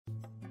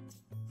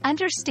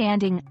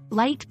Understanding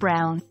light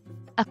brown,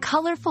 a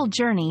colorful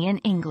journey in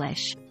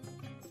English.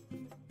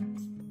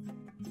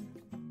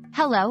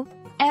 Hello,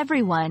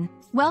 everyone.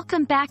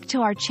 Welcome back to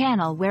our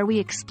channel where we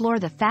explore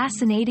the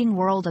fascinating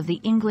world of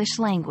the English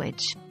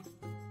language.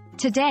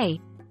 Today,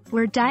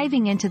 we're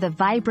diving into the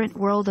vibrant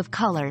world of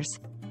colors,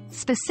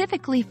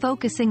 specifically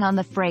focusing on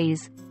the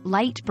phrase,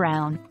 light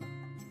brown.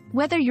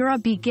 Whether you're a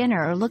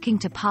beginner or looking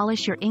to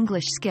polish your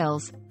English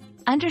skills,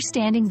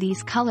 understanding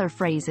these color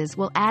phrases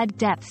will add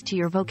depth to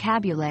your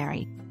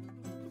vocabulary.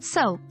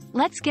 So,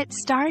 let's get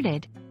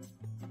started.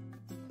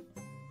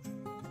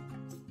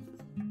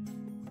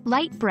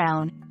 Light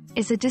brown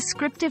is a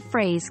descriptive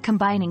phrase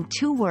combining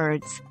two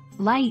words,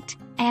 light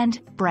and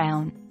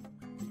brown.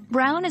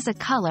 Brown is a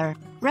color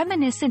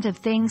reminiscent of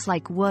things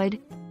like wood,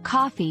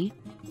 coffee,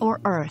 or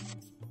earth.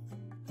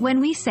 When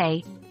we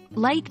say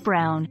light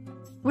brown,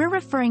 we're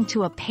referring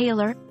to a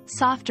paler,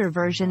 softer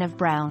version of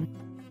brown.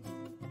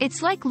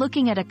 It's like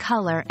looking at a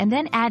color and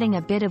then adding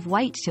a bit of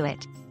white to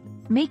it,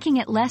 making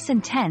it less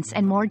intense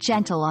and more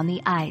gentle on the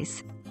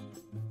eyes.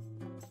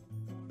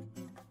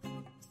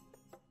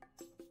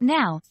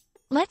 Now,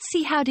 let's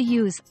see how to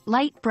use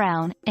light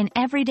brown in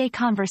everyday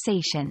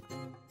conversation.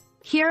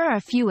 Here are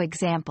a few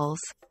examples.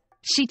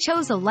 She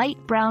chose a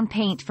light brown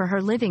paint for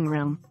her living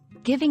room,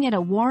 giving it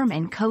a warm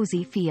and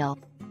cozy feel.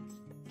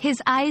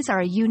 His eyes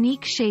are a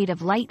unique shade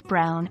of light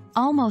brown,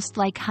 almost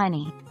like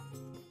honey.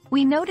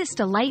 We noticed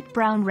a light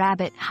brown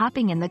rabbit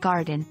hopping in the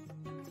garden.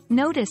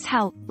 Notice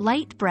how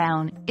light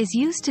brown is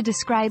used to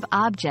describe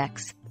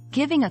objects,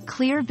 giving a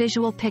clear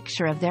visual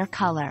picture of their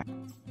color.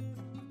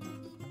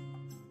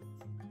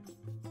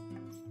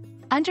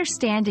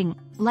 Understanding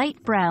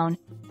light brown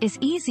is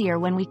easier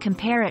when we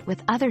compare it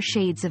with other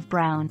shades of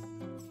brown.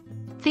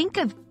 Think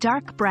of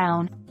dark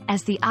brown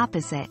as the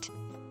opposite.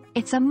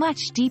 It's a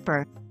much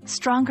deeper,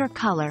 stronger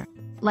color,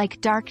 like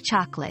dark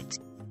chocolate.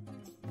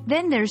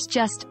 Then there's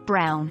just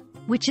brown,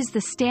 which is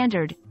the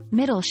standard,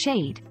 middle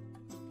shade.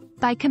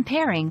 By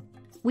comparing,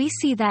 we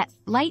see that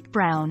light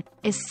brown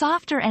is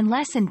softer and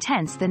less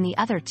intense than the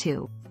other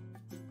two.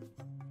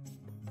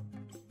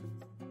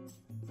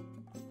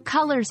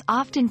 Colors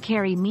often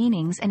carry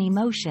meanings and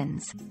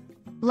emotions.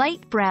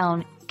 Light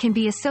brown can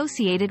be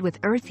associated with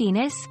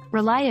earthiness,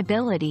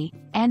 reliability,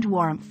 and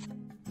warmth.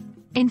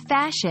 In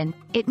fashion,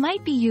 it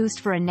might be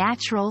used for a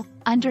natural,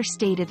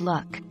 understated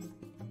look.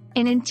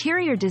 In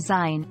interior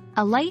design,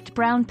 a light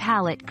brown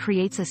palette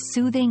creates a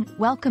soothing,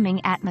 welcoming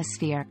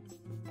atmosphere.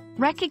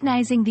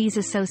 Recognizing these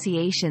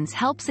associations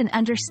helps in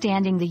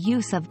understanding the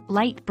use of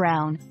light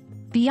brown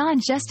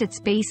beyond just its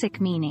basic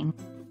meaning.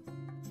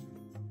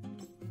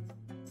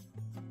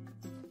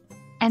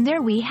 And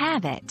there we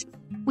have it.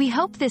 We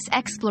hope this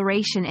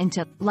exploration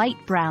into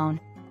light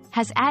brown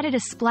has added a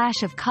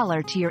splash of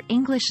color to your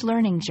English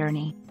learning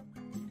journey.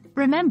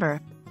 Remember,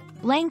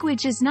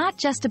 language is not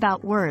just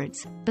about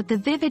words, but the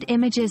vivid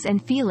images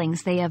and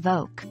feelings they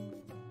evoke.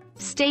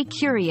 Stay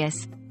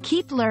curious,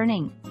 keep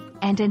learning,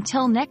 and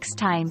until next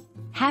time,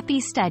 happy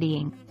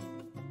studying.